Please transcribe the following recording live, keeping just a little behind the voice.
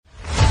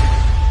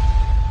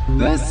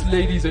This,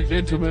 ladies and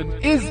gentlemen,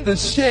 is The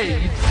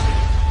Shade.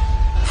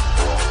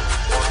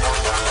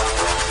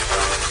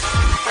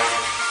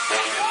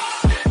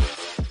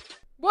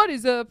 What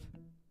is up?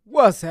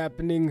 What's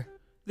happening?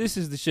 This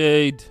is The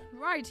Shade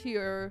Right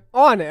here.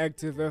 On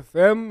Active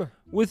FM.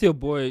 with your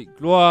boy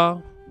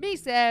Gloire. Me,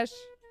 Sash.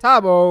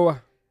 Tabo.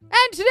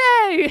 And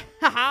today,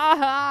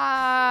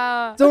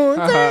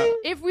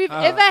 if we've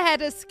ever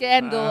had a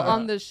scandal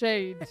on The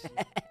Shade,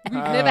 we've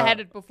never had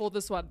it before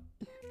this one.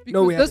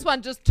 Because we this haven't.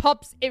 one just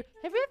tops. Have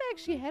we ever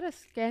actually had a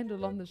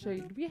scandal on The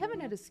Shade? We haven't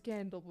had a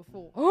scandal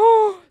before.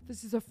 Oh,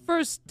 this is a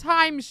first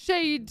time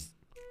Shade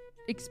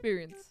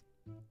experience.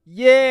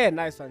 Yeah,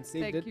 nice one.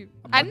 Saved Thank it. you.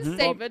 I didn't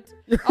save it.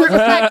 I was just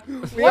like,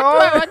 what do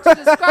I want to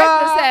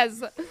describe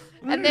this as?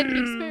 And then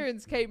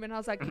experience came and I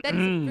was like, that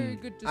is a very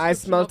good description. I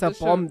smelt a of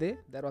the bomb show. there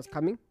that was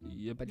coming,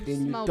 Yep. but You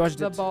then you smelled dodged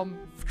the it. bomb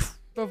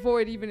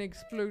before it even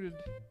exploded.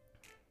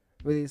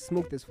 Well, they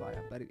smoke this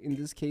fire, but in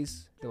this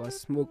case, there was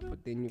smoke,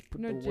 but then you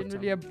put No, the water.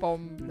 generally a in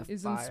bomb the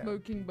isn't fire.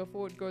 smoking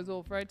before it goes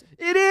off, right?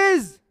 It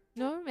is!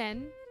 No,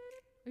 man.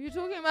 Are you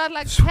talking about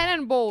like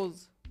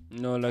cannonballs?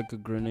 No, like a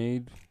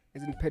grenade.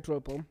 It's in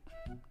petrol bomb.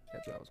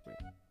 That's what I was going.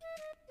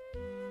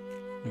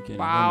 Okay,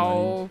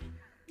 Wow.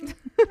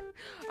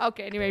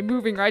 Okay, anyway,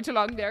 moving right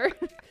along there.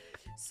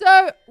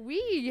 So,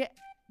 we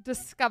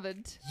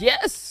discovered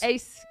Yes! a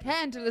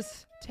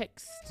scandalous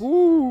text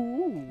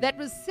Ooh. that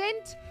was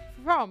sent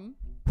from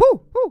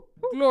Woo, woo,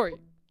 woo. Glory.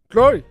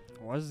 Glory.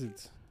 Was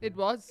it? It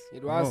was.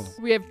 It was.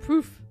 We have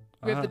proof.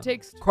 We have the Ah.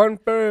 text.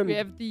 Confirmed. We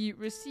have the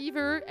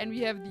receiver and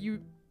we have the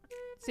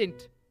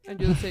sent. And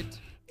you're sent.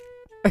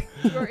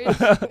 You're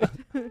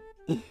it.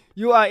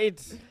 You are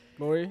it,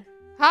 Glory.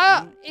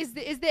 How is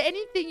there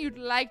anything you'd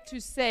like to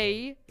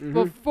say Mhm.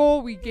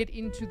 before we get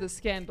into the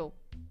scandal?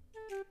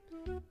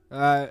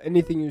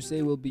 Anything you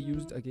say will be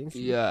used against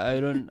you. Yeah, I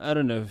don't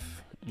have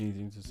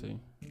anything to say.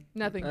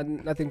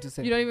 Nothing. Nothing to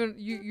say. You don't even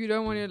you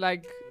don't want to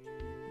like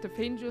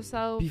defend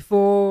yourself.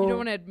 Before You don't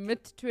want to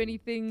admit to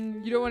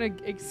anything. You don't want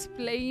to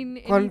explain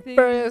anything.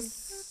 confess.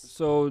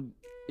 So,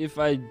 if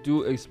I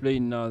do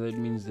explain now, that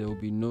means there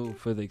will be no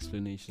further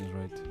explanations,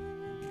 right?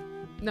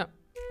 No.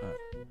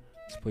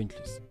 It's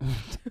pointless.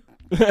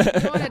 You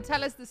don't want to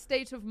tell us the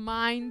state of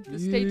mind, the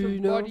state You of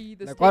know, body,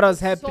 the like state what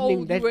was of happening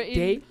soul that you were in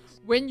day.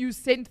 when you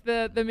sent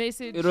the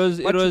message. It was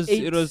What you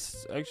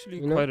ate, actually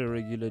you know? quite a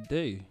regular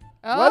day.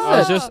 Oh. I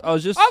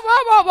was just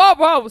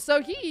Whoa.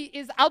 So he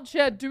is out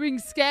here doing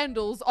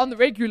scandals on the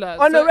regular.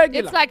 On the So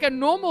regular. It's like a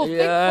normal thing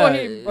Yeah, for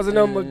him. It was a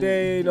normal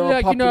day,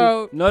 Like, you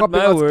know. not popping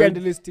my out word.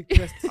 scandalistic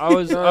tests. I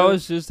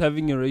was just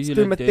having a regular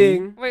Still my day.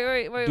 thing.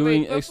 Wait.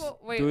 Doing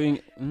Wait. doing.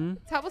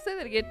 Tabo, say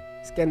that again.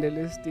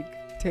 Scandalistic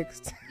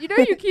text. You know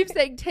you keep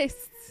saying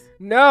tests.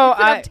 No,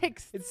 Instead of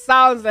text. it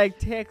sounds like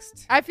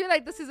text. I feel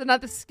like this is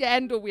another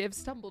scandal we have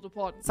stumbled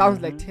upon.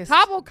 Sounds like text.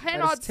 Tabo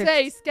cannot text.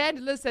 say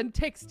scandalous and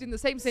text in the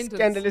same sentence.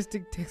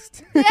 Scandalistic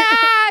text. Yeah,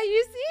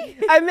 you see?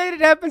 I made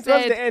it happen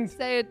towards Say the it. end.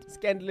 Say it.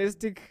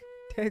 Scandalistic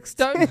text.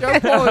 Don't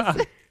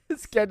pause.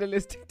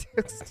 Scandalistic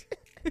text.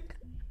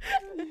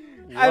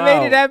 I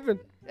made it happen.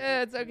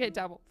 It's okay,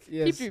 Tabo.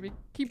 Yes. Keep dreaming.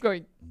 Keep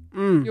going.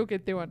 Mm. You'll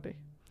get there one day.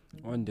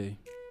 One day.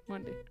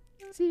 One day.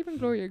 See, even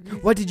Gloria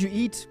agrees. What did you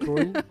eat,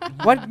 Corey?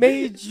 What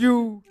made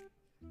you?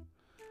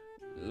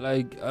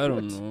 Like, I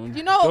don't know.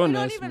 You know, we Don't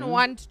don't ask even me.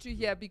 want to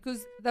hear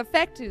because the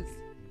fact is,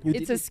 You it's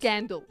did a it.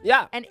 scandal.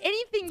 Yeah. And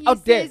anything he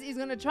Out there. says is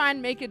going to try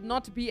and make it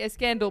not be a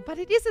scandal. But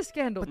it is a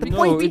scandal. But the because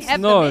point we is have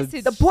not. the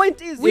message. The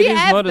point is, We It is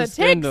have not the a text.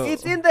 scandal.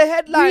 it's in the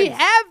headlines. We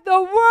have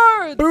the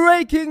words.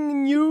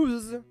 Breaking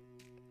news.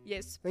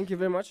 Yes. Thank you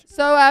very much.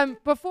 So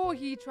before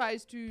he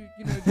tries to,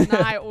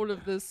 deny all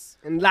of this,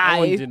 And I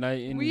won't lie. deny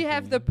anything. we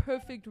have the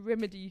perfect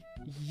remedy.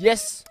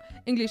 Yes.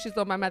 English is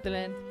not my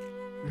motherland.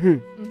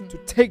 Mhm. Mhm. To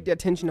take the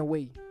attention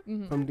away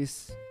Mhm. from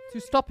this. To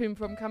stop him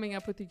from coming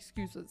up with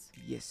excuses.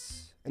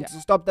 Yes. And Yeah.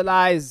 to stop the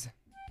lies.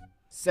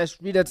 Sash,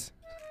 read it.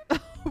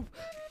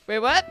 Wait,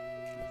 what?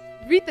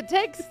 Read the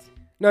text.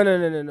 No.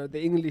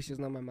 The English is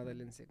not my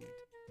motherland segment.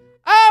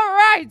 All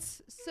right.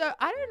 So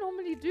I don't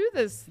normally do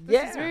this. This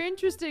Yeah. is very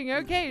interesting.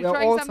 Okay, We're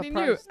trying all something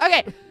surprised. new.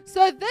 Okay,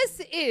 so this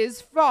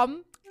is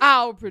from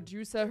our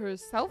producer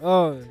herself.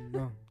 Oh,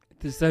 no.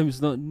 This time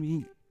it's not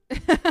me.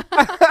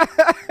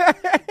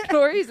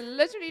 Glory's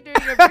literally doing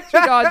a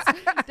victory dance.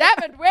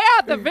 Damn it, where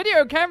are the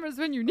video cameras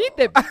when you need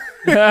them?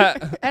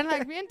 And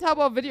like me and Tabo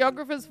are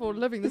videographers for a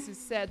living. This is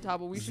sad,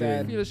 Tabo. We should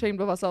Sad. feel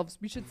ashamed of ourselves.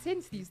 We should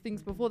sense these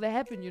things before they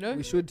happen,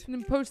 We should. and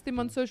then post them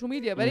on social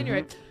media. But Mhm.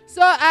 anyway,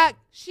 so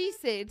she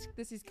said,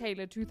 this is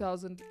Kayla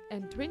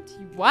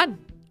 2021.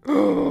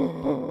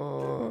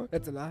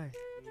 That's a lie.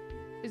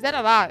 Is that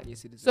a lie?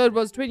 Yes, it is. So it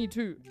was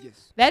 22.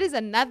 Yes. That is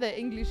another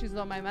English is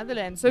not my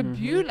motherland. So Mhm.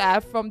 Beulah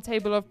from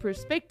Table of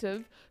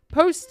Perspective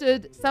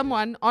posted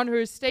someone on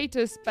her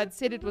status but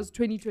said it was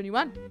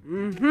 2021.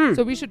 Mm-hmm.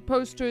 So we should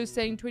post her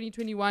saying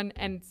 2021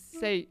 and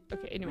say,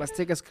 okay, anyway. Must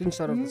take a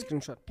screenshot of the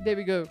screenshot. There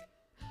we go.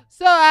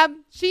 So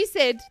she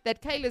said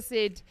that Kayla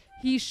said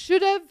he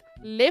should have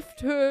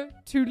left her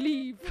to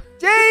leave.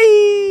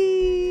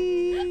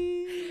 Jay!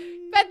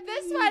 But this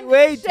this one.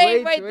 Wait,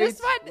 Shane, wait,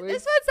 this wait.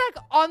 one's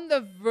like on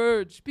the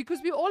verge because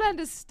we all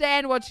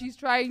understand what she's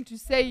trying to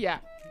say here.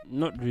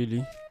 Not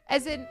really.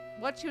 As in,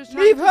 what she was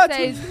Leave trying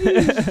to her say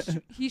is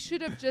he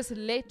should have just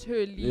let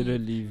her leave. Let her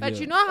leave. But yeah.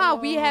 you know how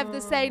we have the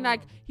saying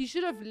like he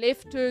should have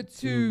left her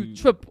to To-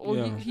 trip or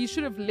yeah. he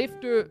should have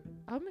left her.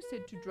 I almost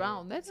said to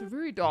drown. That's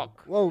very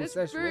dark. Whoa, That's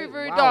Sash, very wait,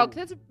 very wow. dark.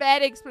 That's a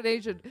bad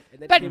explanation.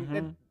 And that,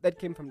 But- that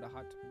came from the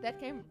heart. That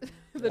came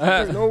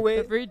There's no the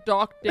way. very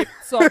dark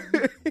depths of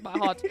my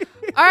heart.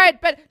 All right,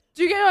 but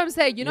do you get what I'm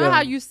saying? You know Yeah.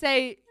 how you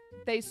say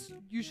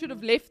you should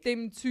have left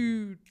them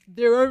to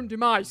their own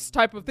demise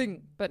type of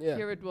thing. But Yeah.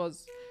 here it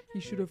was. He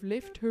should have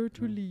left her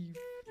to leave.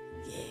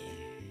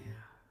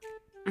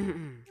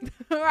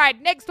 All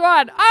right, next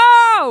one.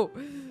 Oh!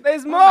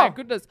 There's Oh more. my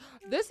goodness.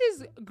 This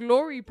is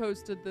Glory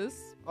posted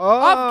this.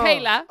 Oh.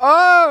 Kayla.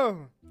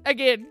 Oh.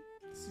 Again.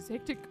 This is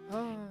hectic.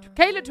 Oh.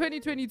 Kayla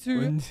 2022.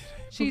 When-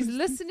 She's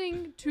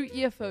listening to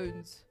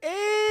earphones.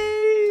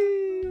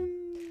 Hey.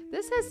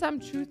 This has some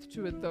truth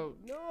to it though.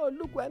 No,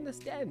 look, we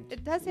understand.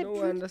 It does have No, I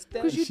truth.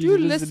 understand. 'Cause you She's do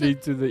listening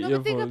listen. to the No, earphones.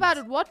 but think about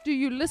it. What do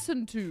you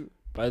listen to?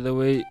 By the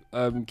way,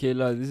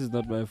 Kayla, this is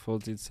not my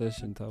fault. It's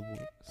session tabu.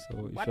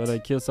 So if What? you wanna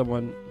kill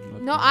someone,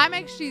 not No, me. I'm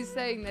actually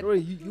saying that Rory,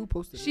 you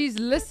posted it. she's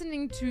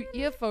listening to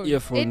earphones. It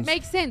Earphones.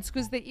 makes sense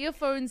because the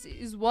earphones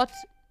is what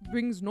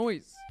brings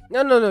noise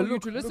No, for you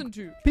look, to listen look.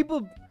 to.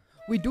 People,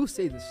 we do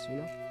say this, you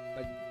know.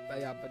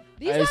 But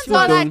These I ones still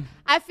are like. don't-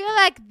 I feel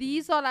like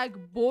these are like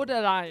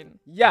borderline.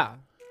 yeah.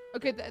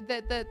 Okay, he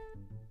left her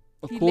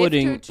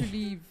according to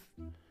leave.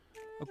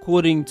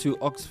 according to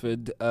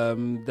Oxford,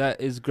 that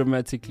is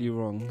grammatically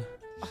wrong.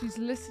 She's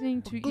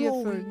listening to Glory,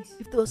 earphones.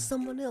 if there was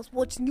someone else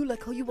watching you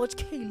like how you watch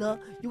Kayla,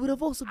 you would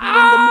have also been in the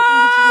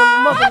English in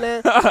the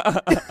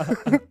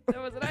motherland.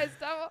 That was a nice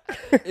double.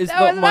 It's That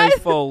not was my nice.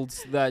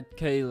 fault that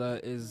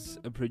Kayla is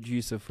a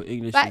producer for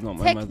English. But Is not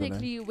my motherland.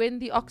 technically, when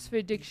the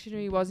Oxford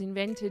Dictionary was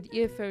invented,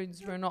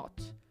 earphones were not.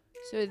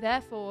 So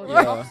therefore, the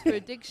Yeah.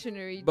 Oxford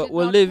Dictionary But did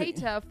we're not living-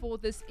 cater for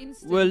this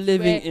instance We're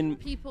living where in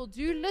people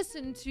do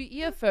listen to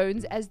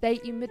earphones as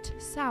they emit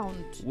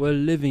sound. we're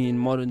living in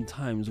modern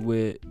times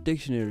where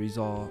dictionaries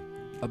are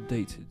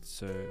updated.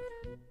 So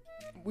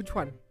Which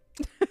one?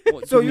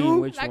 what So do you mean,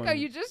 you- which Like one? how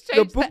you just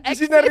Your changed book the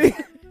dictionary.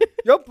 accent.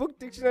 Your book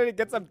dictionary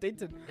gets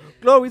updated.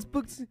 Glory's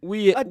books.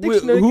 we A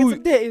dictionary who,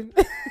 gets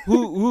updated.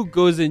 who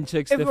goes and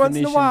checks Every once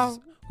in a definitions?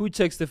 while. Who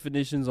checks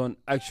definitions on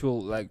actual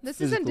like? This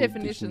isn't physical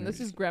definition. This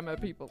is dictionaries? grammar,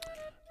 people.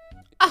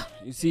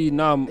 You see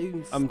now I'm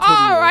Even I'm s- totally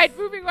All off. right,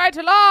 moving right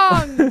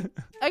along.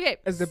 Okay,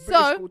 As the British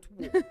so go to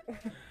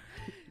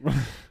war.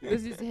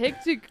 this is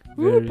hectic.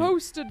 Who Very.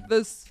 posted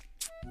this?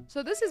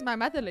 So this is my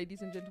mother,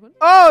 ladies and gentlemen,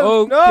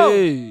 Oh no!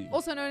 Okay.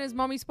 also known as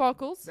Mommy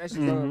Sparkles. Sash is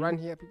gonna Mhm. run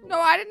here, people. No,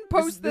 I didn't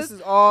post This this.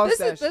 is all This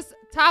Sash. is this.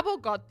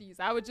 Tabo got these.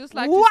 I would just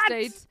like What?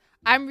 to state.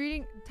 I'm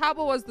reading.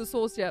 Tabo was the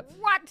source here.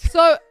 What?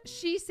 So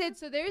she said.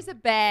 So there is a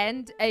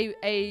band,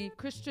 a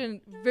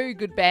Christian, very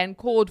good band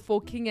called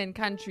For King and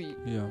Country.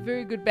 Yeah.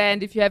 Very good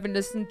band. If you haven't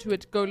listened to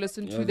it, go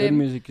listen Yeah, to their them.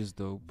 music is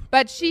dope.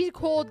 But she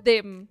called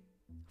them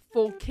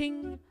For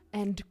King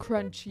and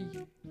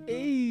Crunchy.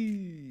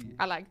 Hey.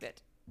 I like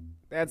that.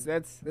 That's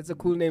a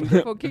cool name.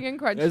 For King and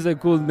Crunchy. That's a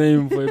cool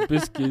name for a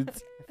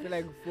biscuit. I feel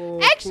like for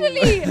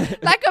Actually,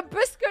 like a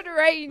biscuit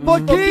range For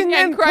for King King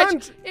and and Crunch.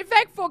 Crunch. In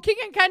fact, For King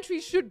and Country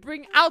should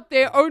bring out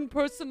their own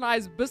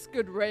personalized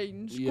biscuit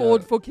range Yeah.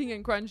 called For King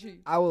and Crunchy.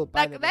 I will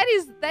buy Like that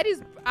is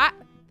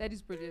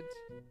brilliant.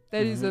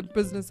 That is a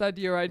business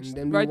idea right, And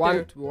then right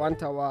we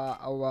want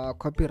our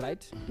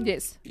copyright there.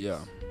 Yes, Yeah.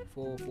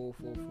 for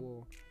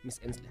Miss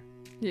Ensley.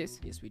 yes,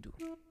 Yes, we do.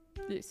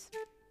 yes.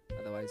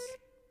 Otherwise,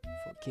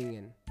 for King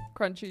and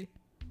Crunchy.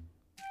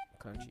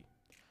 Crunchy.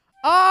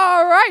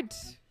 All right.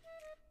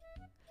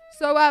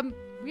 So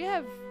we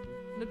have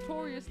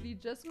notoriously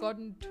just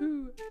gotten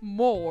 2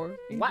 more.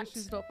 English What?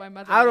 is not my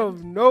mother. Out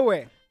of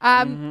nowhere.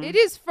 Mhm. It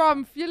is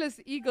from Fearless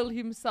Eagle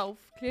himself.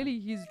 Clearly,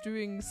 he's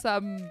doing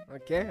some.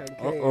 Okay.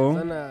 Uh-oh.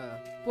 It's on a-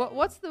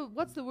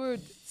 What's the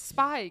word?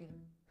 Spying.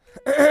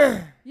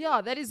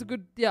 Yeah, that is a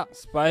good. Yeah.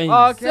 Spying.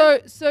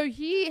 Okay. So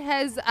he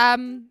has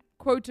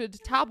quoted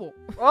Tabo,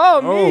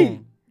 Oh,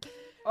 me.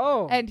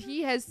 Oh. and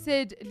he has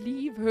said,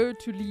 "Leave her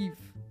to leave,"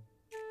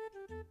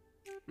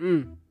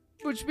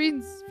 which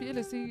means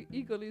Fearless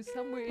Eagle is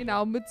somewhere in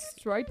our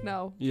midst right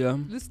now, Yeah.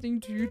 listening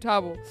to you,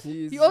 Tabo.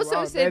 He's- He also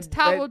wow, said, that-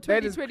 "Tabo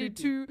that is creepy.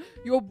 2022,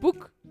 your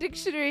book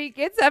dictionary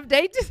gets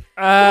updated."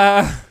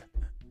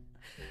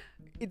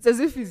 It's as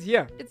if he's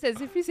here. It says,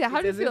 "If he's here, how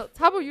do you It's as feel,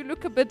 Tabo? You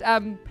look a bit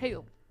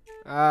pale."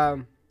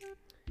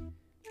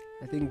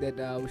 I think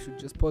that we should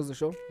just pause the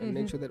show and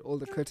make Mhm. sure that all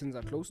the curtains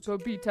are closed. So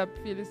beat up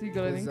Fearless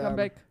Eagle and then Because, come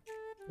back.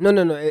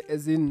 No,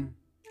 as in,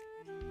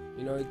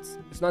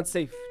 it's not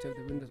safe to have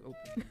the windows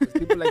open. There's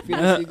people like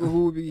Felix Eagle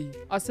who will be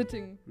Are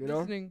sitting, You know?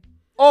 listening,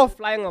 all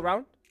flying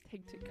around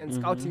hectic. and Mhm.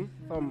 scouting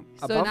from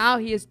So above. now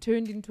he has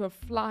turned into a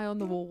fly on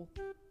the wall.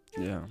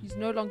 Yeah. He's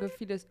no longer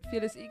fearless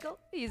Eagle.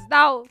 He is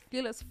now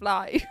Fearless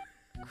Fly.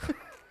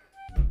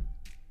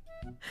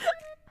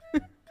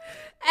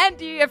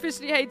 Andy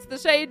officially hates the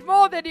shade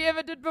more than he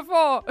ever did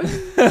before. Moving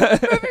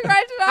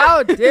right along.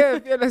 How dare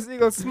Fearless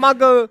Eagle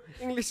smuggle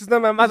English is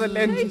not my mother Change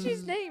language.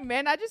 his name,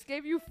 man. I just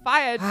gave you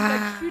fire to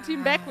like shoot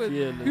him back with.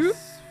 Who?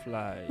 Fearless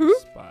fly Who?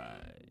 spy.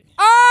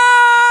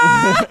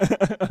 Ah!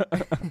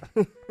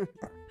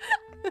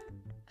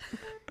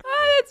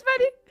 Oh, that's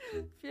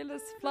funny.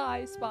 Fearless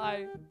fly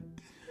spy.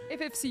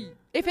 FFC.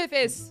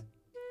 FFS.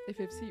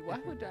 FFC. Why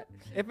would I?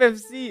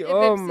 FFC.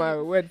 Oh FFC.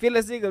 my word.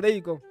 Fearless Eagle. There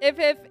you go.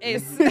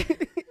 FFS.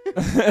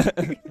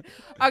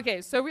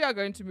 Okay, so we are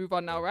going to move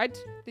on now, right?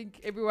 I think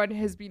everyone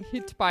has been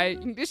hit by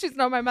English is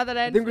not my I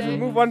motherland think we today, should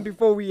move on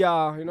before we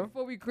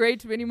before we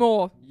create many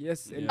more.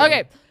 Yes. Yeah.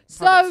 Okay,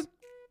 so Topics.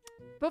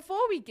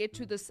 before we get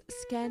to this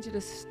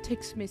scandalous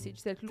text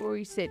message that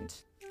Glory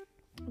sent,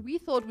 we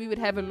thought we would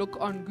have a look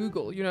on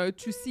Google,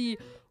 to see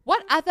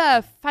what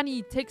other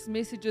funny text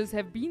messages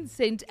have been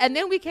sent, and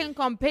then we can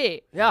compare.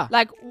 Yeah.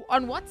 Like,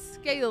 on what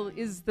scale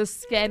is the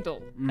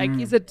scandal? Like,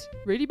 is it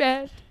really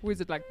bad? Or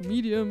is it like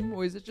medium?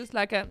 Or is it just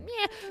like a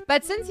meh?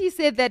 But since he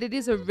said that it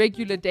is a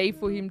regular day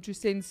for him to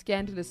send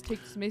scandalous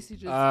text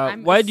messages,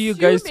 I'm Why do you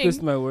guys assuming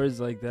twist my words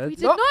like we that?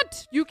 did No.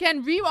 not. You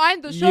can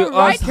rewind the show You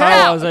right asked now.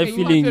 how was I Okay, you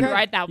can't feeling. do it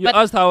right now. You But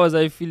asked how was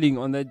I feeling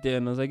on that day,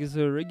 and I was like, it's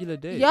a regular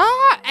day. yeah,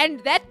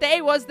 and that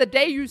day was the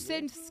day you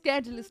sent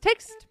scandalous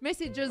text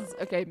messages.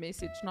 Okay,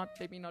 message,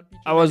 let me not be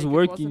I was dramatic,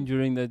 it working wasn't.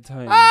 during that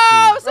time.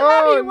 Oh, too. so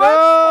now he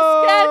works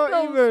for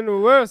scandals.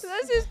 Even worse.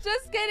 This is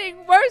just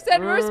getting worse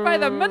and worse by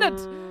the minute.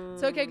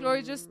 It's okay,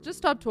 Glory, just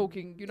stop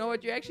talking. You know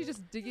what? You're actually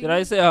just digging. Did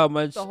I say how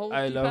much the hole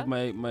I love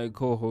deeper? my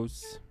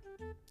co-hosts?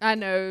 I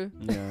know.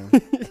 Yeah.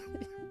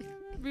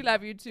 We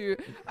love you too.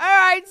 All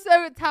right,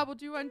 so Tabo,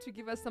 do you want to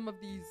give us some of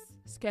these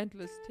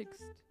scandalous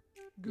text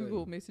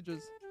Google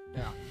messages?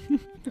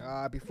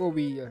 Before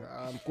we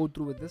go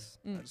through with this,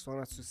 I Mm. just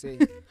want us to say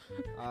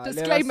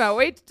Disclaimer.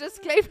 Wait,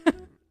 disclaimer.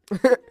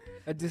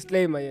 a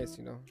disclaimer. Yes,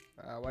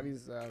 what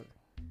is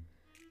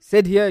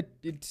said here,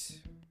 it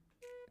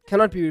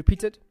cannot be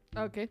repeated.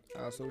 Okay.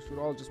 So we should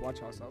all just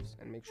watch ourselves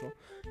and make sure.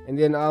 And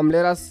then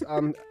let us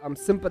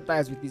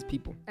sympathize with these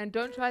people. And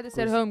don't try this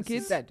at 'Cause home, this is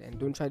kids. sad, and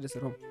don't try this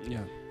at home.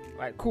 Yeah.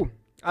 Right, cool.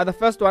 The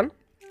first one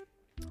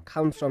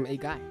comes from a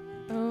guy.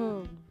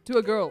 Oh, to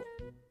a girl.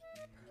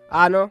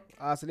 No.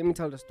 So let me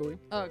tell the story.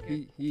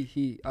 Okay.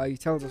 He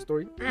tells the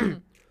story.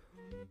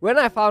 When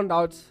I found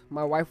out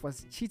my wife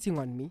was cheating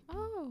on me,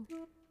 Oh,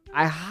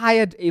 I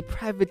hired a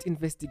private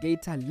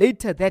investigator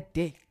later that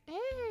day.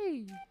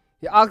 hey.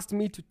 He asked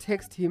me to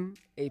text him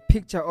a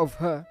picture of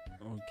her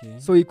Okay.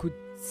 so he could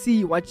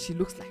see what she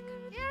looks like.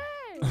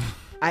 Yay.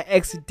 I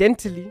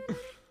accidentally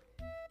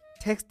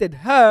texted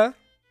her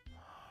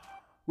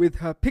with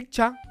her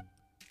picture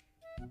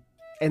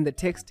and the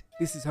text,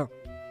 "This is her."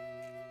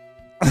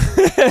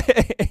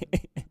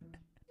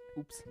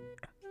 Oops.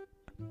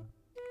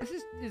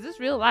 Is this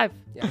real life?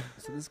 Yeah.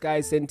 So this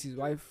guy sent his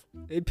wife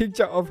a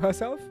picture of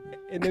herself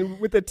and then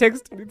with the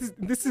text,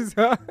 "This is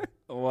her."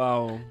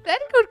 Wow. That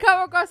could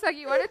come across like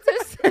you wanted to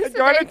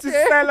I wanted to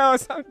sell her or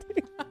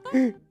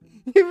something.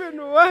 Even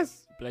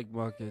worse. Black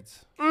market.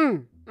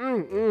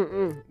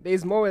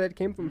 There's more where that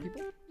came from,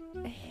 people.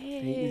 There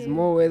is Hey.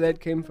 more where that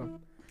came from.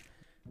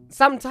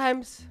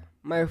 Sometimes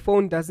my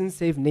phone doesn't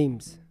save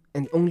names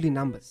and only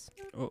numbers.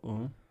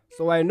 Uh-oh.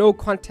 So I know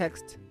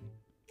context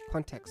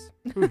Context.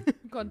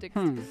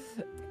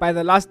 by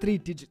the last 3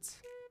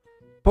 digits.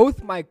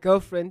 Both my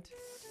girlfriend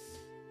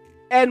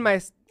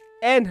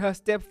and her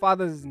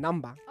stepfather's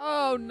number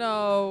Oh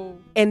no.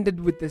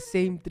 ended with the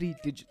same 3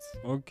 digits.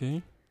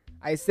 Okay.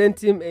 I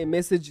sent him a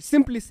message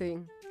simply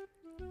saying,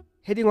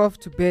 "Heading off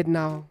to bed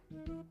now.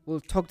 We'll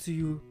talk to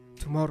you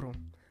tomorrow.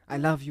 I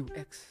love you,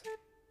 X."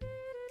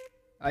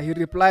 He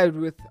replied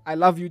with, "I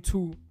love you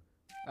too,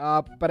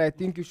 but I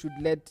think you should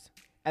let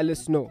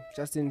Alice know,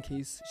 just in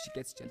case she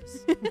gets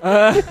jealous."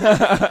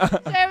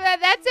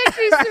 That's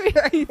actually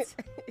sweet.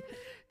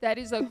 That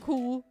is a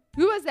cool.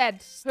 Who was that?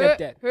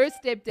 Stepdad. Her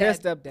stepdad. Her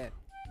stepdad.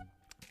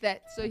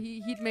 So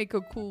he'd make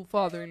a cool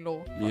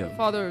father-in-law. Yeah.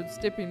 Father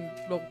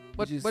step-in-law.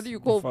 What Which is do you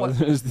call what?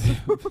 Father's Day.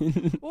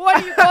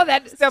 What do you call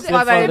that?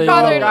 Stepfather-in-law,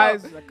 Stepfather-in-law.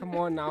 guys. Like, come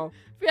on now.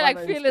 Feel like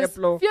Father and fearless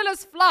step-law.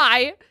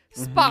 fly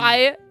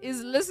spy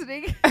is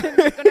listening. He's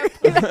gonna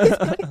feel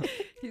like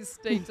his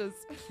status.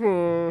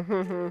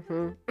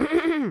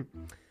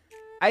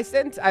 I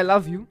sent "I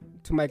love you"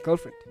 to my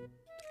girlfriend,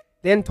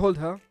 then told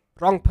her,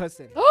 "Wrong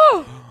person,"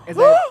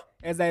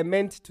 as I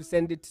meant to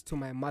send it to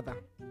my mother.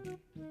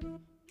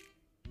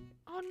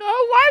 Oh no,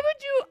 why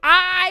would you?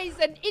 He's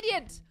an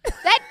idiot.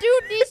 That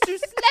dude needs to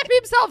slap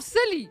himself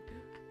silly.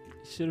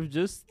 Should have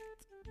just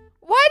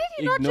Why did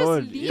he not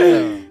ignored. just leave?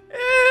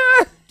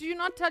 Yeah. Do you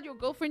not tell your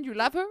girlfriend you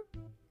love her?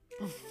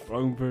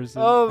 Wrong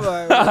person. Oh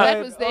my That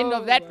word. was the end Oh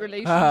of that my-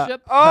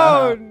 relationship.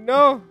 Oh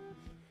no.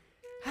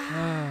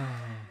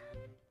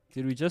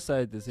 Did we just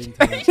say at the same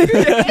time?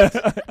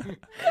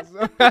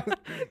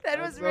 That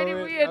was really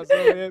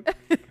weird.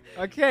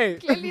 Okay.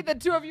 Clearly, the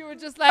two of you were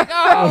just like,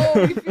 "Oh,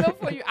 we feel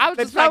for you." I was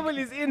The just like, trouble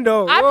is in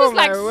though. I'm Oh just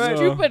like my word.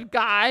 stupid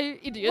guy,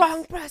 idiot.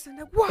 Wrong person.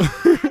 Like, what?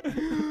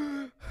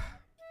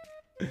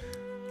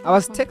 I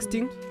was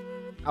texting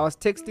I was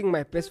texting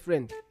my best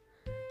friend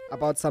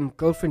about some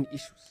girlfriend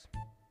issues.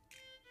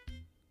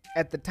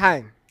 At the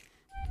time,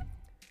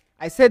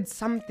 I said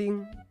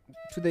something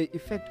to the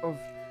effect of,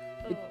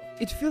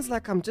 it feels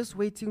like I'm just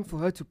waiting for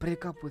her to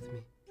break up with me.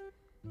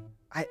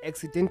 I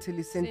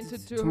accidentally sent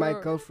it to my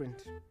girlfriend.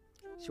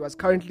 She was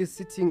currently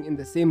sitting in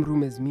the same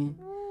room as me.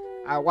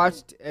 I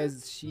watched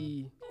as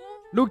she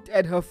looked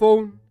at her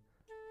phone,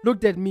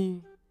 looked at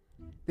me,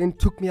 then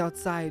took me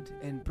outside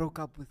and broke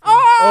up with me.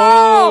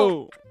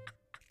 Oh!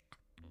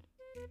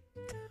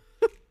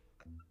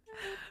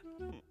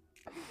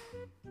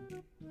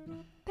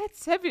 That's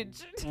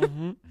savage.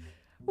 Mhm.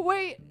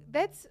 Wait,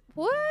 that's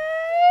what?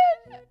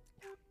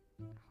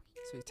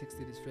 So he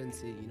texted his friend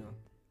saying,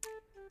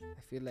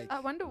 I feel like...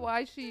 I wonder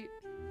why she...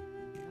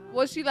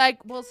 Was she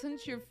like, well,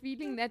 since you're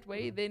feeling that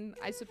way, then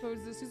I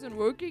suppose this isn't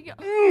working?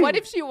 What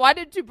if she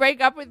wanted to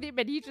break up with him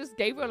and he just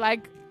gave her,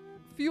 like,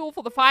 fuel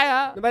for the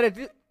fire? No, but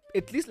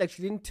at least, like,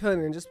 she didn't turn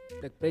and just,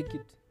 like, break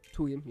it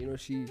to him.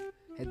 She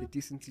had the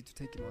decency to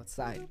take him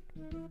outside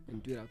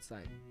and do it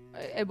outside.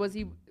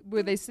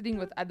 Were they sitting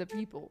with other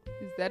people?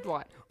 Is that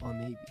why? Or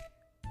maybe.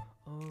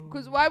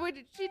 Because why would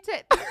she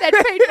take that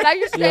page? Now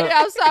you're standing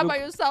outside by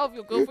yourself.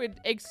 Your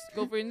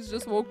ex-girlfriends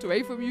just walked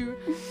away from you.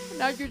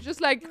 Now you're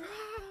just like...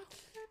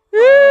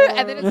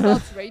 and then it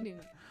starts raining.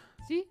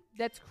 See?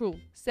 That's cruel.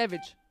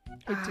 Savage.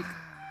 Hectic.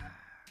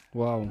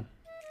 Wow.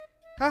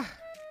 All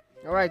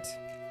right.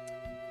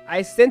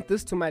 I sent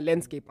this to my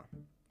landscaper.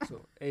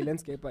 So, a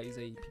landscaper is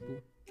a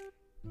people.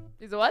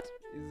 Is it what?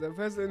 Is a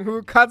person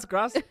who cuts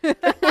grass.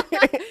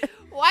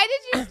 Why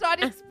did you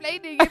start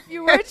explaining if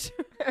you were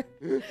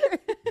And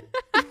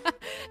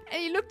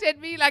he looked at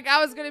me like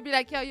I was going to be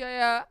like,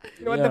 yeah.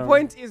 You know what the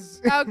point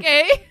is?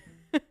 Okay.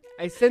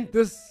 I sent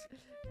this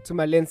to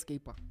my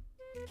landscaper.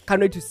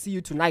 Can't wait to see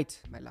you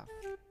tonight, my love.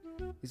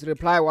 His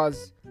reply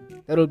was,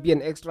 that'll be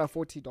an extra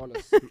 $40.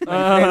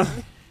 My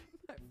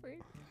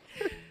friend.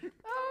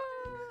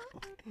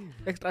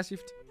 Extra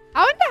shift.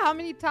 I wonder how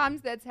many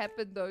times that's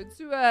happened though.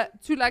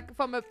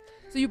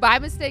 So you by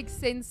mistake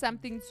send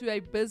something to a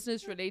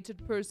business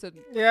related person.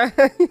 Yeah.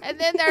 And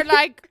then they're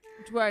like,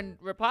 do I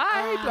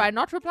reply? Do I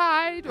not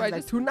reply? Do I like,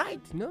 just...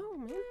 Tonight? No,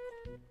 man.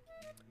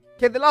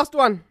 Okay, the last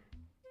one.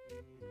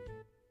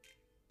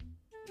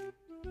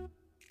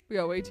 We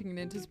are waiting in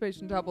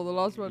anticipation to have the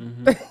last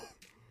one. Mhm.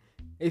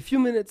 A few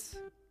minutes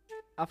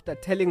after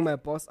telling my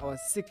boss I was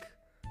sick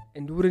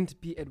and wouldn't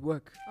be at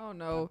work, Oh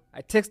no.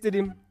 I texted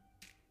him,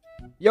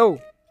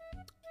 yo,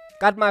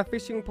 got my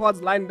fishing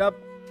pods lined up,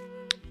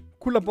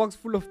 cooler box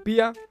full of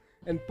beer,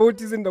 and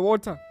boat is in the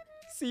water.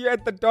 See you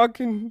at the dock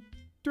in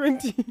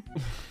 20.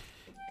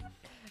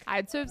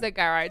 It serves that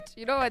guy right.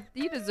 You know what?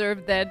 He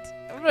deserved that.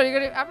 I'm not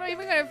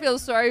even gonna feel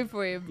sorry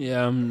for him.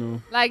 Yeah,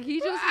 no. Like he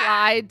just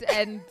lied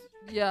and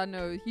yeah,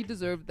 no, he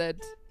deserved that.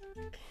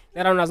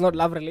 That one was not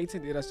love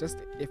related. It was just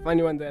a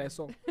funny one that I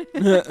saw.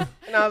 And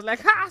I was like,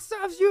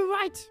 serves you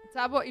right.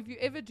 Sabo, if you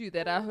ever do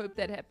that, I hope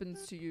that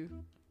happens to you.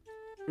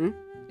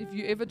 If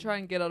you ever try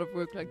and get out of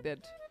work like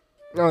that.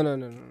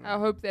 No. I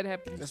hope that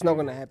happens. That's not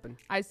going to happen.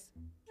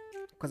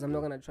 Because I'm not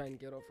going to try and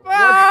get off of work.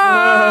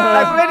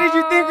 Like, where did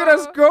you think it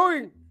was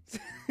going?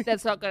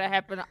 That's not going to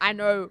happen. I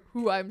know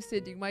who I'm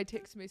sending my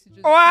text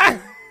messages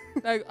What?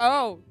 to. Like,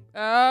 oh,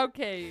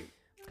 okay.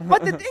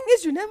 But the thing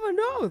is, you never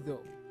know, though.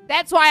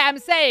 That's why I'm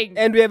saying.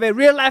 And we have a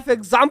real life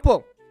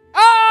example.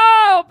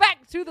 Oh,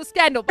 back to the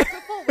scandal. But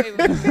before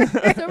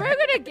so we're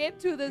going to get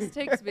to this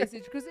text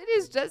message because it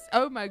is just,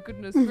 oh my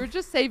goodness, we're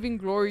just saving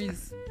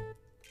Glory's.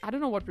 I don't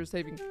know what we're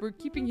saving. We're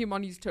keeping him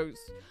on his toes.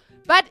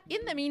 But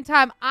in the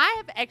meantime, I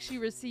have actually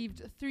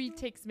received 3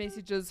 text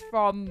messages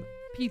from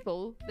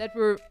people that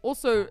were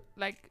also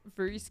like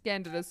very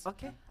scandalous.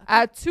 Okay.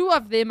 2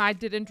 of them I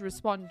didn't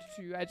respond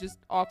to. I just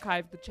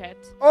archived the chat.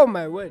 Oh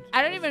my word.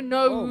 I don't even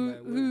know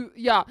who.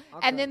 Yeah.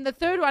 Okay. And then the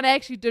 3rd one I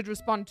actually did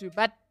respond to,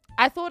 but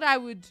I thought I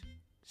would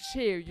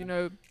share,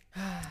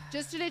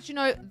 just to let you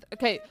know.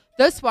 Okay,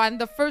 this one,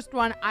 the first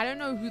one, I don't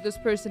know who this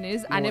person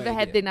is. I never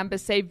had their number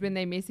saved when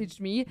they messaged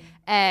me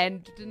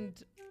and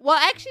didn't. Well,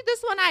 actually,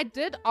 this one I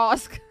did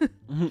ask.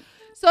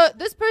 So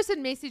this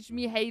person messaged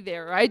me, hey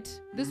there, right?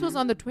 This was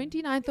on the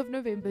 29th of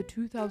November,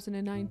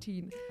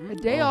 2019, a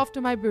day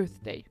after my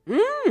birthday.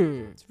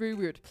 It's very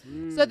weird.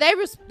 So they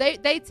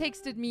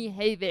texted me,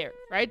 hey there,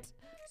 right?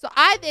 So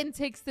I then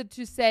texted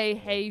to say,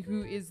 hey,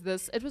 who is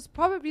this? It was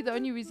probably the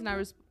only reason I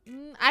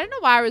don't know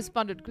why I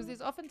responded, because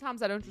there's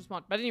oftentimes I don't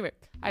respond. But anyway,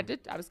 I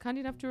did. I was kind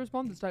enough to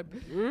respond this time.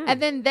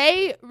 And then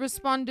they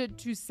responded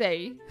to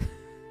say,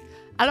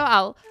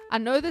 LOL, I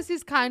know this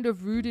is kind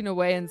of rude in a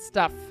way and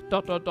stuff, ...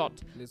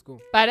 Let's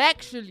go. But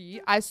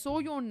actually, I saw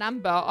your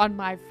number on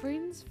my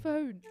friend's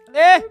phone.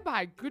 Eh? Oh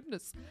my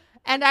goodness.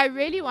 And I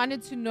really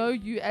wanted to know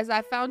you as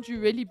I found you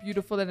really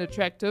beautiful and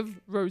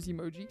attractive. Rose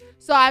emoji.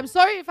 So I'm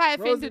sorry if I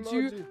offended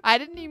you. I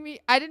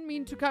didn't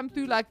mean to come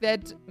through like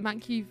that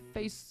monkey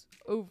face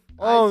eyes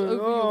over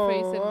your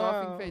face and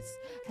laughing face.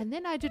 And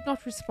then I did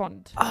not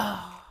respond.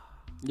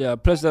 Yeah,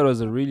 plus that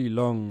was a really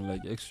long,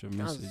 extra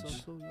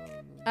message. So long.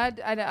 I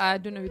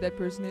don't know who that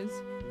person is.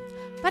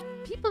 But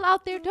people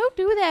out there, don't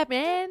do that,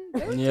 man.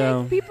 Don't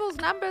Yeah. take people's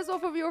numbers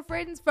off of your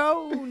friends'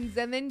 phones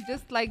and then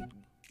just like,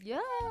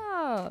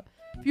 yeah.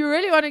 If you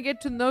really want to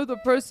get to know the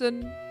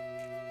person,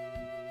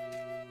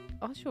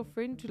 ask your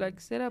friend to like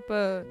set up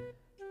a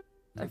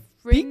Be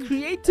friend,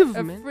 creative,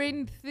 a man.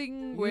 friend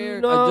thing You where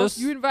know-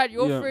 you invite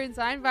your Yeah. friends,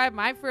 I invite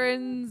my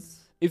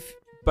friends. If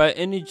by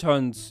any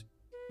chance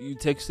you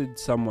texted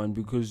someone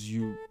because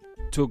you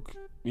took,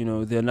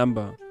 their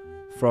number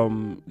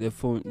from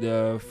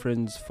their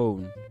friend's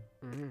phone,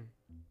 Mhm.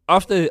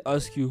 after they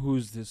ask you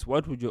who's this,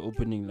 what would your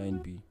opening line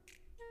be?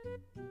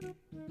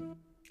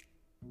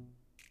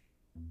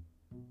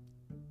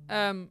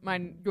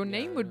 Your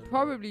name would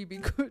probably be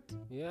good.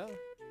 Yeah.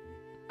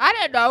 I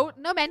don't know.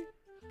 No, man.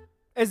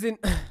 As in,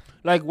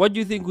 Like, what do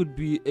you think would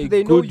be a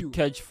They know good you.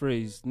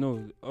 catchphrase?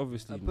 No,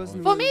 obviously A not.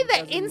 person For me, the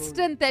doesn't know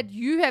instant that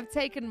you have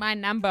taken my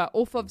number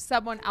off of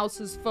someone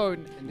else's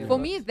phone, and then for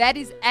what? me, that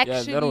is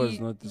actually Yeah, that was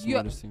not the you-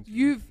 smartest thing.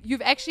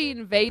 you've actually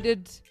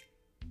invaded.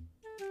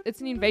 It's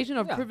an invasion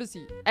of Yeah.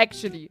 privacy,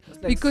 actually, It's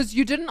like because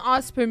you didn't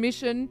ask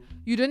permission.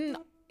 You didn't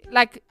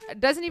like. It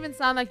doesn't even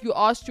sound like you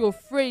asked your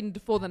friend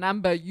for the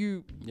number. Yeah.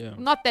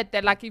 Not that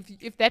like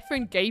if that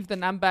friend gave the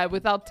number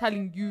without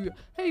telling you,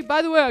 hey,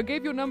 by the way, I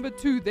gave your number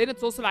too. Then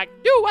it's also like,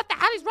 dude, what the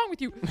hell is wrong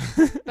with you?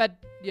 But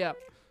yeah,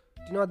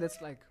 Do you know what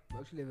that's like? I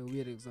actually have a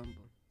weird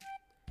example.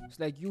 It's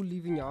like you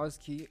leaving your house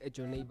key at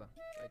your neighbor,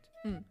 right?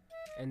 Mm.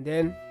 And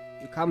then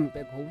you come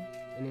back home,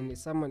 and then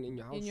there's someone in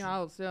your house. in your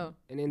house, yeah.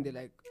 And then they're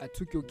like, I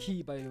took your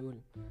key by the way.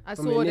 I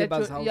From saw your it at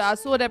neighbor's your, house. yeah, I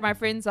saw it at my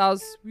friend's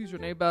house. Who's your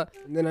neighbor?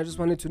 And then I just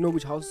wanted to know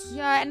which house.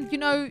 Yeah, and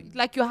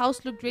like your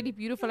house looked really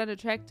beautiful and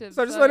attractive.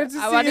 So I just wanted to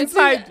see wanted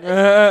inside. What?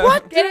 I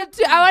wanted to get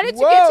to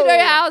know your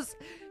Whoa. house.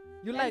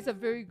 You That's like a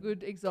very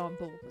good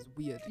example. That's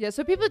weird. Yeah,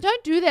 so people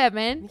don't do that,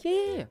 man.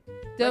 Yeah.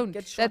 Don't.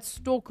 get shot. That's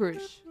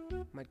stalkerish.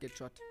 Might get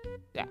shot.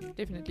 Yeah,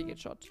 definitely get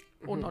shot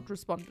or Mhm. not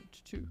responded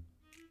to.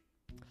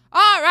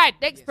 All right,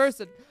 next Yes.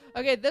 person.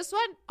 Okay, this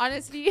one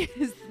honestly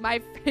is my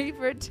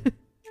favorite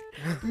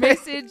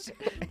message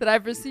that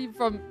I've received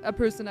from a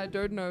person I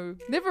don't know.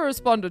 Never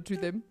responded to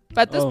them,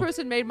 but this Oh.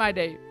 person made my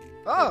day.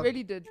 Oh, It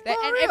really did. For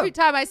And real? every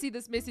time I see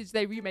this message,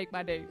 they remake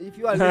my day. if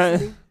you are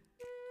listening.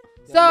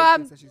 So, yeah,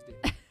 make Sashi's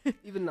day.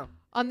 Even now,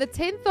 On the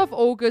 10th of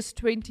August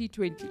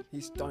 2020,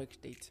 historic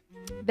date.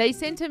 they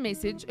sent a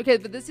message. Okay,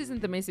 but this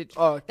isn't the message.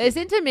 Oh, okay. They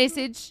sent a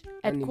message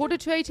at Morning.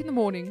 7:45 in the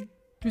morning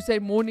to say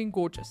morning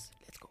gorgeous.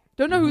 Let's go.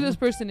 Don't know who this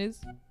person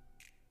is.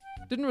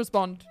 Didn't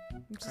respond.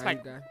 Just Kind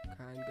like, guy.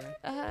 Kind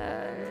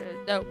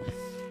guy. no.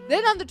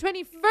 Then on the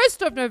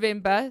 21st of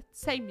November,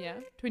 same year,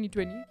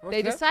 2020, they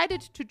Okay.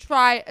 decided to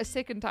try a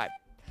second time.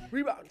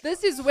 Rebound.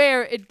 This is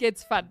where it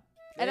gets fun.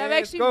 And I've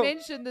Let's actually go.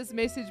 mentioned this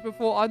message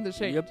before on the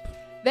shade. Yep.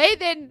 They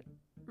then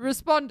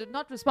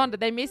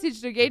they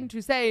messaged again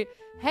to say,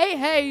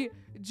 hey,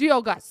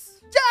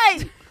 Geogus.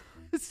 Jay!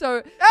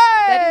 So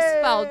that is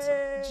spelled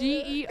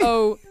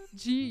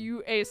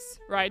Geogus,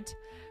 right?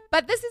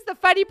 But this is the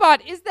funny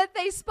part, is that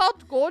they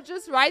spelled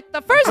gorgeous right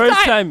the first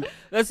time.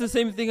 That's the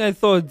same thing I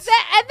thought.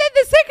 And then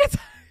the second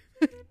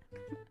time,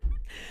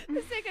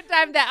 the second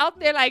time they're out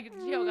there like,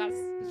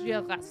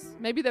 Geogus.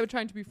 Maybe they were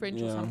trying to be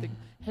French or Yeah. something.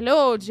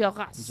 Hello,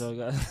 Geogus.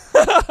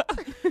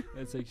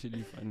 That's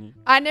actually funny.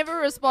 I never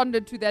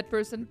responded to that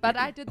person, but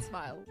I did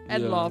smile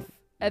and Yeah. laugh,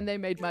 and they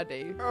made my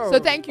day. Oh. So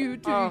thank you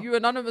to Oh. you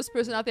anonymous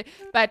person out there.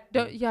 But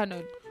don't,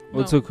 no.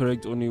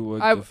 Autocorrect only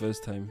worked I- the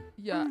first time.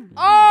 Yeah.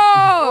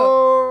 Oh!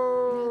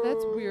 Oh.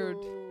 That's weird.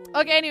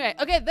 Okay, anyway.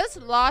 Okay, this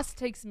last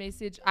text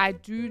message, I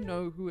do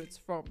know who it's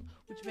from,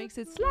 which makes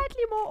it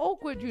slightly more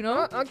awkward, you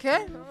know?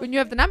 Okay. When you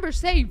have the number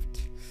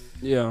saved.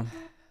 Yeah.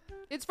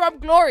 It's from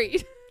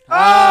Glory.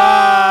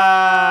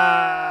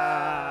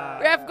 Ah.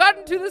 We have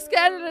gotten to the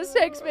scandalous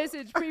text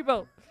message,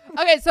 people.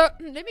 Okay, so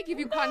let me give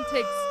you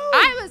context.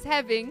 I was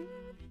having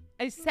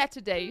a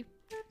Saturday.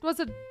 It was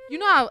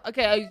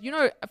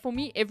for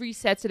me, every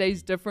Saturday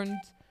is different.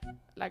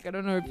 Like, I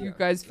don't know if you Yeah,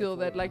 guys that's feel all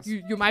that, of like, us.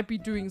 you might be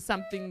doing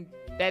something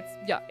that's,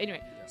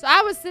 anyway. So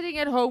I was sitting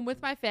at home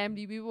with my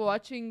family. We were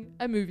watching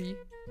a movie.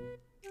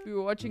 We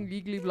were watching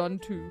Legally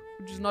Blonde 2,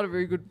 which is not a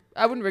very good,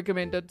 I wouldn't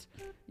recommend it.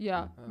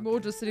 Yeah, we were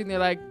just sitting there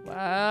like,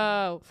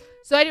 wow.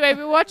 So anyway,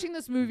 we were watching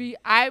this movie.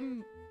 I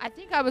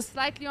think I was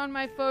slightly on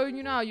my phone.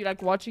 You know how you're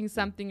like watching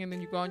something and then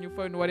you go on your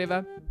phone or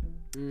whatever.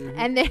 Mhm.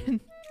 And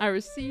then I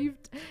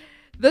received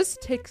this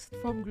text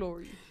from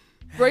Glory.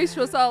 Brace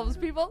yourselves,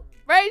 people.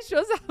 Brace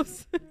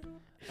yourselves.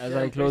 As Yeah,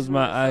 I close basically,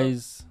 my so-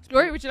 eyes.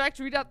 Glory, would you like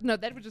to read out? No,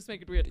 that would just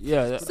make it weird.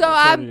 Yeah. that- So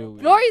that's really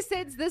weird. Glory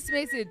sends this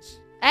message,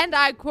 and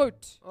I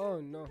quote, Oh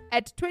no.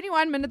 at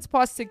 21 minutes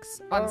past 6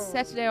 on Oh.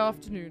 Saturday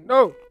afternoon.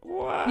 No.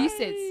 Why? He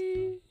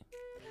says,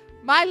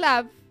 "My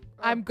love,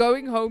 I'm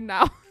going home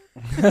now."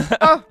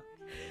 Oh.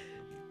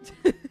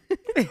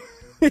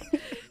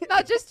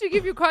 Now, just to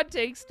give you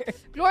context,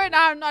 Gloria and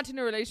I are not in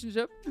a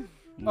relationship.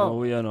 No, Oh.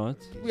 we are not.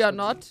 We are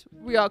not.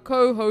 We are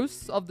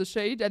co-hosts of The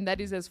Shade, and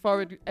that is as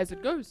far as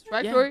it goes.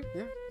 Right, Yeah. Glory?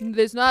 Yeah.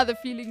 There's no other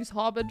feelings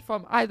harbored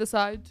from either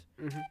side.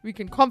 Mhm. We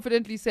can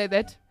confidently say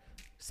that.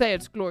 Say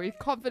it, Glory.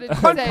 Confident.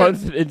 Say it.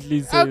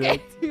 Confidently say Okay.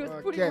 that. He was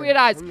putting weird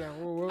eyes.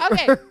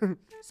 Okay.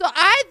 So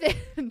I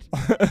then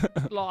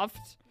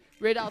laughed,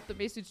 read out the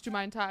message to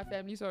my entire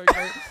family. Sorry,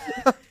 Glory.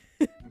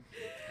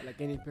 Like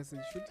any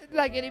person should.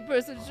 Like any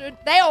person should.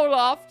 They all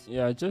laughed.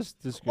 Yeah, just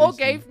disgrace Or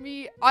gave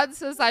me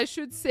answers I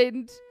should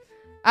send.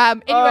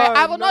 Anyway,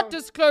 I will not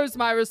disclose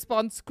my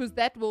response because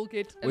that will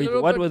get a Wait,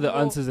 little what bit were the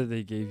more- answers that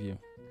they gave you?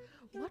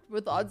 What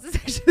were the answers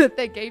actually that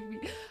they gave me?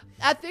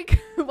 I think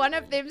one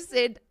of them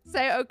said,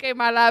 "Say okay,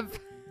 my love."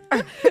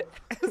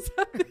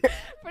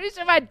 Pretty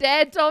sure my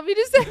dad told me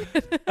to say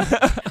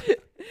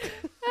it.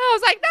 I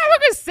was like, no, I'm not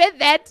going to say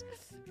that.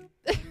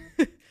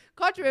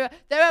 Can't remember.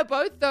 They were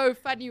both, though,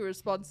 funny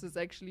responses,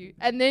 actually.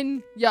 And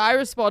then, yeah, I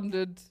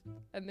responded.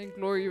 And then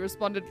Glory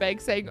responded back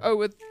saying, oh,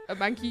 with a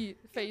monkey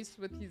face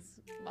with his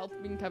mouth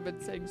being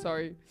covered, saying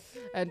sorry.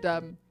 And,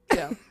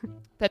 yeah,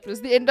 that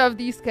was the end of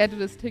the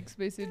scandalous text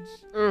message.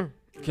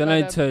 Can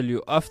I tell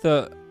you,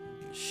 after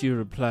she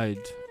replied,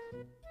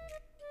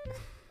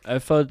 I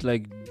felt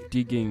like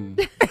digging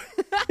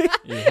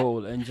a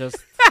hole and just,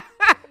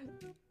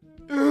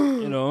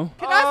 you know.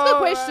 Can I ask a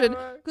question?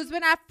 Because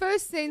when I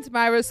first sent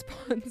my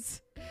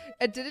response,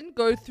 it didn't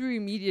go through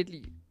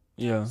immediately.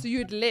 Yeah. So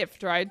you'd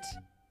left, right?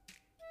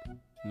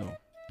 No.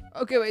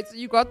 Okay, wait. So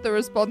you got the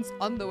response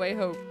on the way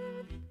home.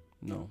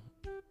 No.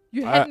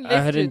 You hadn't left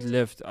I hadn't it.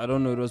 left. I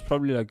don't know. It was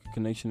probably like a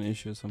connection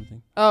issue or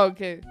something. Oh,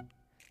 okay.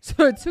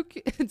 So it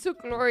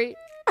took Glory.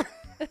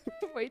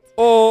 Wait.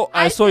 Oh,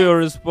 I I saw your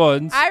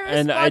response I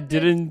and I responded.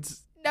 didn't.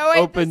 No, wait.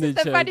 Open This is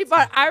the the funny chat.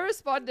 part. I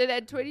responded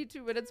at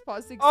 22 minutes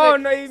past 6. Oh, so,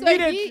 no, so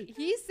immediately.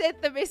 he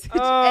sent the message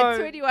Oh. at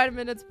 21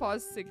 minutes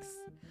past 6.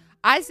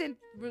 I sent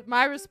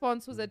my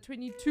response was at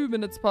 22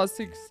 minutes past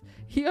 6.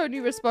 He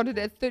only responded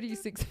at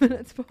 36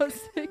 minutes past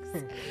 6.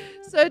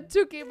 So it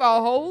took him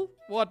a whole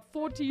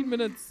 14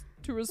 minutes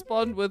to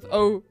respond with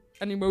an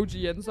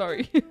emoji and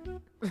sorry.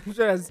 I'm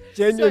sure that's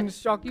genuine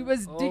shock. He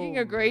was digging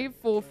a grave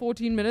for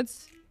 14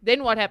 minutes.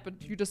 Then what happened?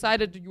 You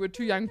decided you were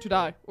too young to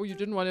die, or you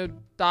didn't want to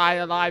die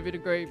alive in a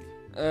grave.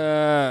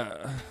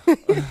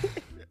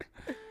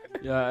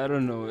 Yeah, I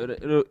don't know.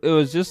 It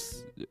was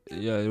just,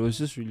 yeah, it was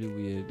just really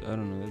weird. I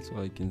don't know. That's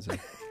all I can say.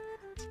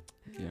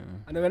 Yeah.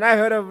 And when I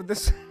heard of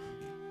this,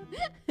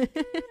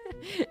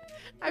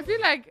 I feel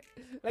like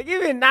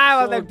even now,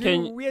 I was So like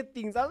doing weird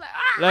things. I was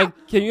like,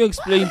 Like, can you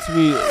explain to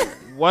me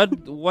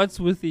what's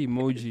with the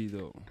emoji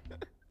though?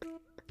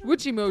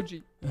 which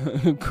emoji?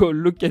 Go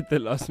look at the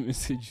last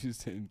message you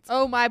sent.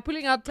 Oh, my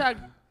pulling out tongue.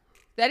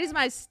 That is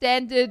my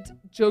standard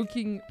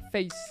joking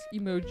face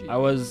emoji.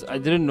 I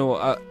didn't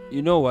know.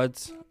 You know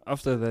what?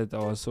 After that, I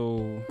was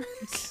so.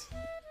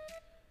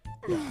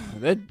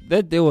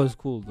 that day was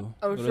cool though.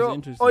 I'm It was sure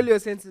interesting. all your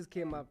senses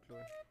came up, Chloe.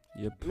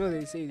 Yep. You know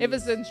they say Ever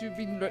this. since you've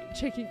been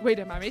checking. Wait,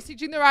 am I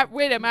messaging the right? Who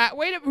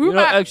You am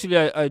know, I? actually,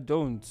 I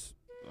don't.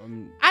 I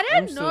I'm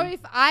don't know still- if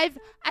I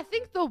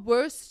think the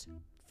worst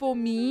for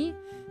me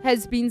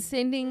has been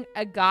sending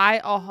a guy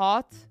a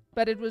heart,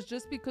 but it was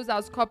just because I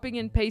was copying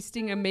and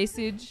pasting a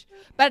message.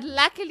 But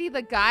luckily,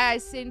 the guy I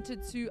sent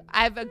it to,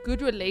 I have a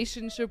good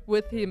relationship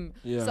with him.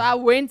 Yeah. So I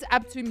went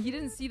up to him. He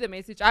didn't see the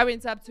message. I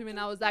went up to him and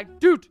I was like,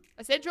 dude,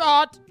 I sent you a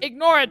heart.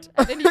 Ignore it.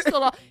 And then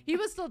he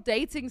was still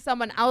dating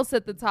someone else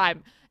at the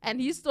time. And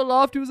he still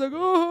laughed. He was like,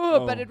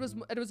 oh. But it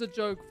was a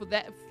joke for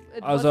that.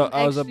 I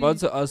was about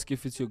to ask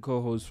if it's your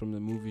co-host from the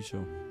movie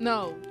show.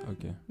 No.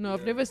 Okay. No,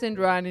 I've never sent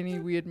Ryan any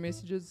weird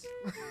messages.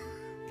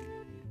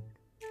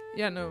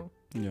 Yeah, no.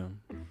 Yeah.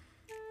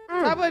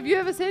 Tabo, have you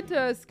ever sent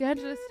a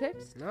scandalous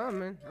text? No,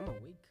 man, I'm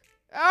awake.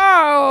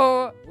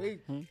 Oh!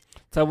 Wait,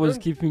 Tabo's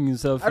keeping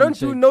himself. I don't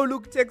in do no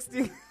look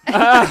texting.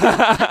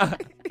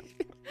 check.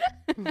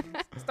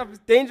 Stuff is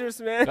dangerous,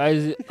 man.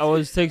 Guys, I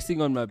was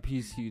texting on my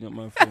PC, not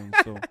my phone,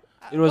 so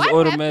it was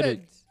What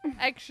automatic. happened,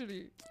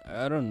 actually?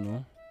 I don't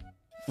know.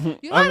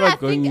 You know I'm what not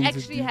I going think into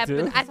actually detail.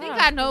 happened? I think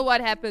I know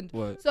what happened.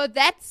 What? So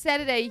that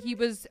Saturday, he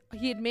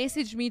had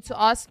messaged me to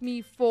ask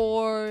me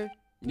for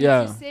me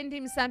Yeah. to send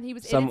him some. He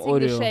was Some editing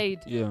audio. The Shade.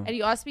 Yeah. And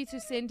he asked me to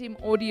send him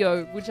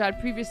audio, which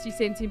I'd previously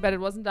sent him, but it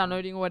wasn't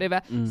downloading or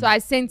whatever. Mm. So I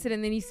sent it,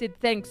 and then he said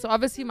thanks. So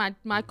obviously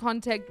my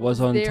contact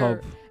Was on there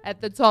top. at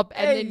the top,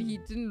 and then Hey. he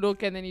didn't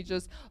look, and then he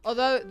just.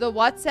 Although the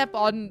WhatsApp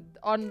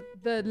on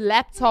the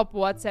laptop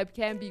WhatsApp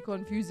can be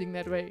confusing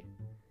that way.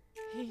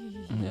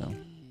 Yeah.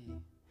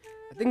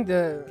 I think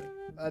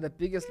the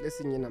biggest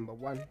lesson here, number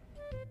one,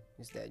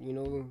 is that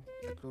you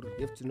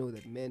have to know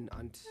that men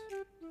aren't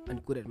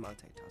good at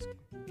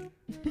multitasking.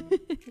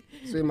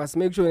 So you must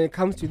make sure when it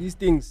comes to these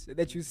things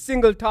that you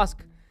single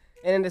task.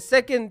 And then the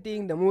second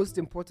thing, the most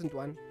important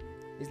one,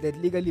 is that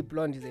Legally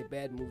Blonde is a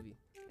bad movie.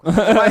 'Cause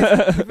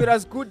otherwise, if it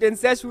was good, then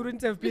Sash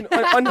wouldn't have been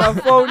on her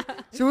phone.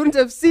 She wouldn't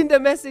have seen the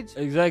message.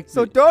 Exactly.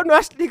 So don't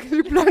watch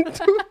Legally Blonde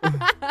too.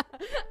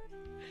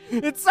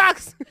 It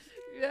sucks.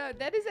 Yeah,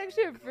 that is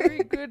actually a very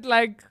good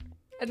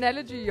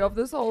analogy of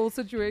this whole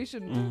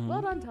situation. Mhm.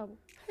 Well done, Tabo.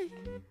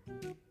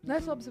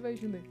 Nice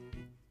observation there.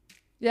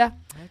 Yeah.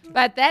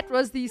 But that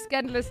was the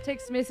scandalous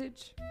text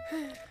message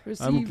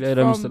received I'm glad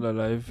from I'm still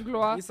alive.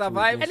 Gloire. You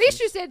survived. At least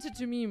you sent it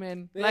to me,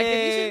 man. Like, at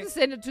least you didn't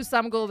send it to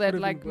some girl that,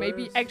 Could've like, been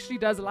maybe worse. actually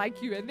does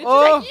like you. And then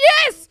Oh. she's like,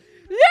 yes!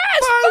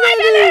 Yes!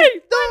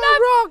 Finally!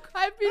 Rock.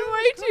 I've been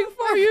waiting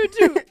for you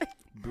to.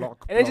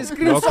 Block. And then she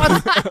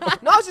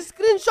screenshots. No, she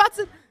screenshots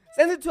it.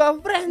 Sends it to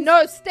her friends.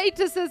 No,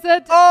 status is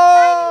it.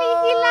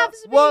 Oh, he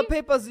loves me.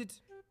 Wallpapers it.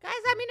 Guys,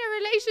 I'm in a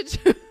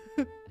relationship.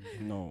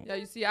 No. Yeah,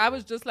 you see, I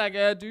was just like,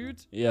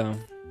 dude. Yeah.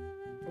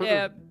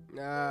 Yeah,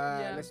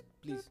 Let's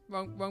please.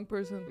 wrong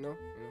person. No.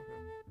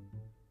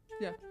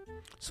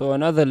 So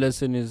another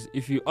lesson is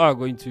if you are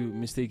going to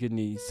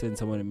mistakenly send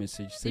someone a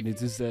message, send it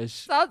to Sash.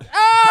 Sounds.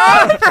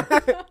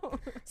 Oh!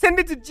 Send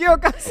it to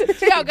Geogas.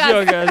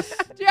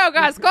 Geogas.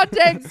 Geogas.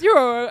 Contact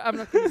 0. I'm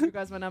not going to give you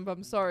guys my number.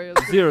 I'm sorry.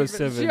 07.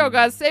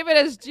 Geogas. Save it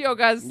as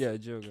Geogas. Yeah,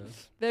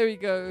 Geogas. There we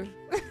go.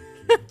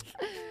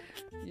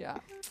 Yeah.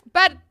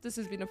 But this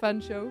has been a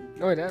fun show.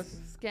 No, it does.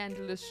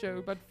 Scandalous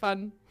show, but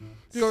fun.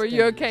 Glory,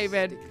 you okay,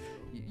 man?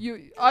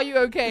 Are you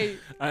okay?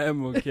 I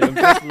am okay. I'm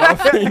just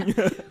laughing.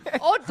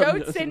 Or don't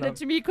just send it laughing.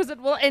 to me because it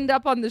will end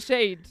up on the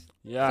shade.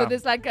 Yeah. So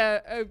there's like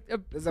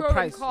There's a pro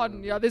price. and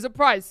con. Yeah, there's a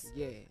price.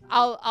 Yeah.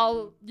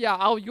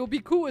 You'll be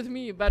cool with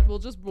me, but we'll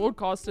just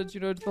broadcast it, to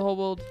the whole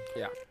world.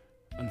 Yeah.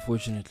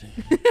 Unfortunately.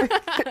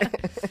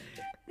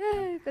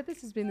 Yeah, but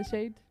this has been the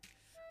shade.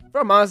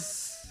 From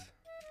us.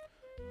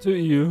 To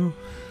you.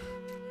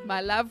 My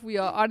love, we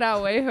are on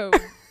our way home.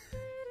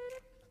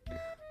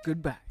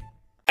 Goodbye.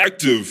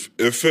 Active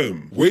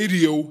FM.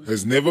 Radio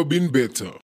has never been better.